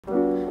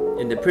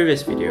In the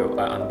previous video,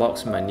 I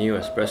unboxed my new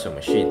espresso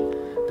machine,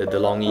 the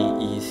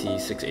DeLonghi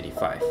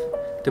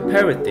EC685. To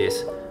pair with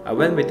this, I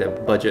went with a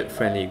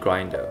budget-friendly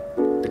grinder,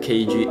 the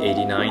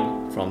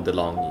KG89 from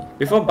DeLonghi.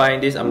 Before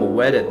buying this, I'm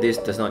aware that this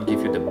does not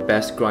give you the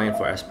best grind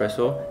for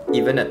espresso,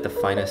 even at the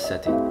finest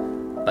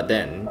setting. But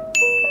then,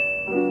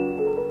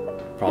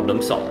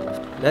 problem solved.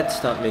 Let's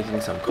start making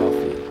some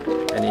coffee.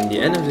 And in the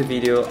end of the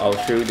video, I'll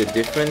show you the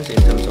difference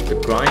in terms of the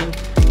grind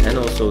and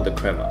also the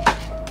crema.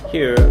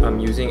 Here, I'm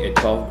using a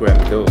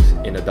 12-gram dose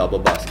in a double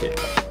basket.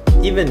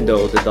 Even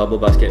though the double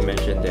basket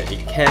mentioned that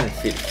it can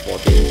fit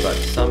 14, but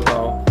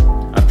somehow,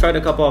 I've tried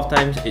a couple of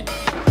times, it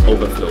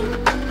overflowed.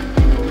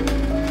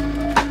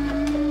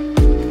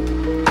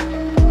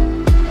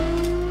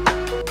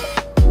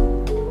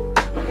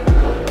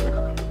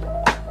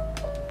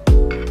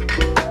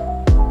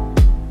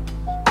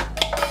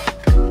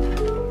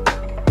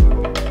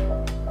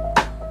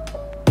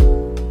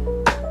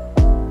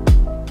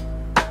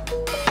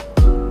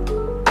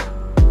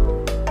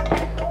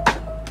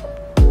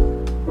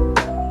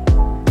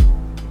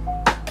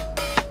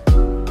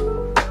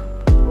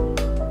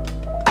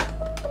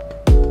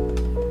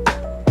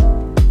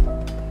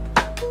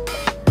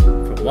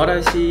 What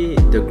I see,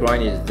 the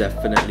grind is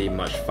definitely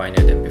much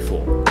finer than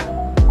before.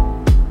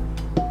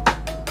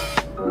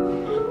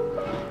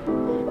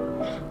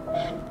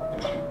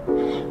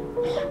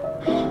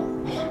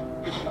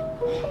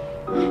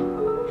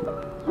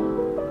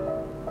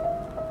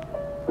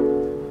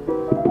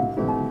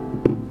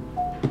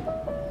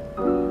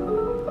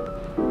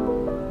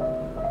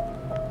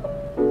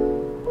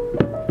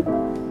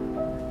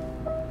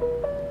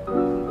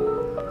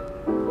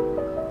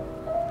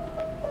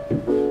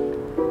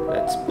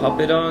 Let's pop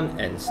it on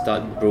and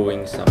start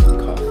brewing some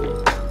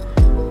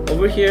coffee.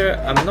 Over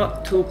here, I'm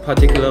not too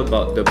particular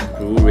about the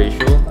brew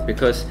ratio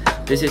because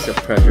this is a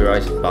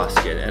pressurized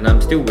basket and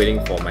I'm still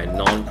waiting for my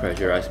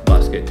non-pressurized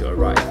basket to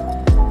arrive.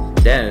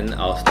 Then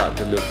I'll start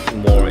to look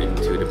more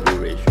into the brew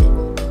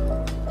ratio.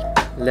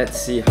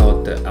 Let's see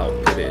how the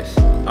output is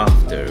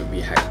after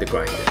we hack the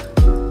grinder.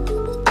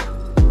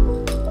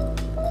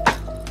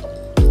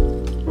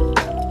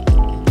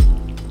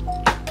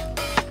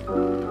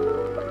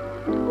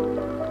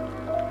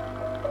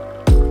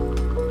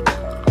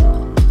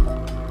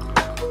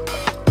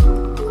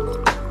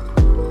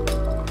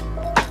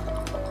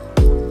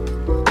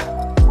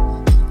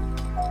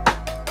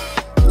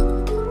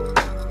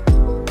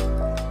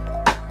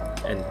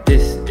 And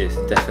this is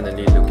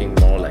definitely looking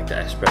more like the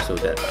espresso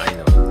that I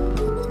know.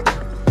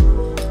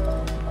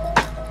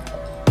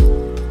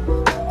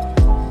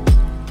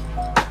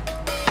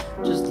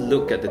 Just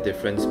look at the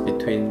difference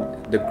between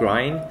the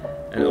grind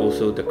and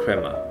also the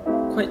crema.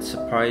 Quite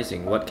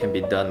surprising what can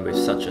be done with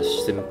such a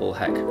simple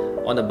hack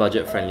on a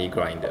budget-friendly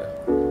grinder.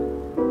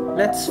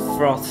 Let's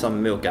froth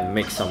some milk and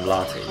make some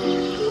latte.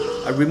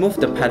 I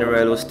removed the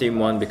Panarello steam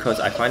one because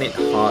I find it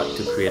hard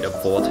to create a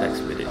vortex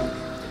with it.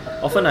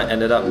 Often I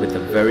ended up with a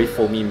very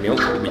foamy milk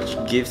which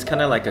gives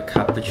kinda like a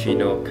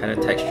cappuccino kind of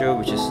texture,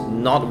 which is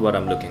not what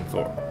I'm looking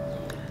for.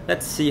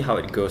 Let's see how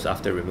it goes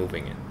after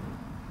removing it.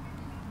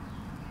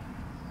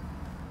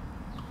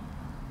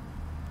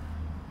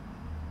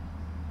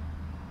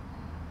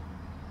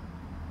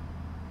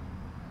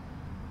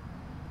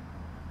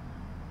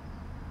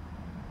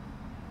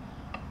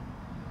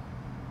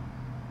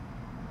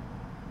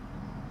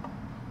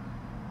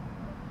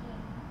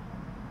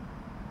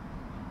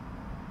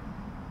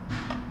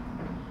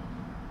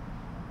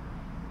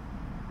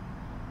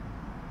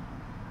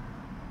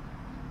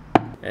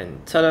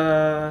 And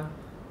ta-da!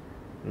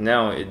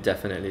 Now it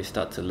definitely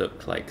starts to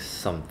look like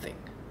something.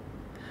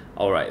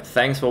 Alright,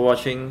 thanks for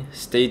watching.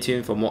 Stay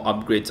tuned for more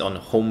upgrades on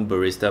home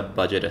barista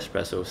budget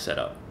espresso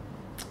setup.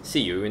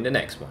 See you in the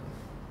next one.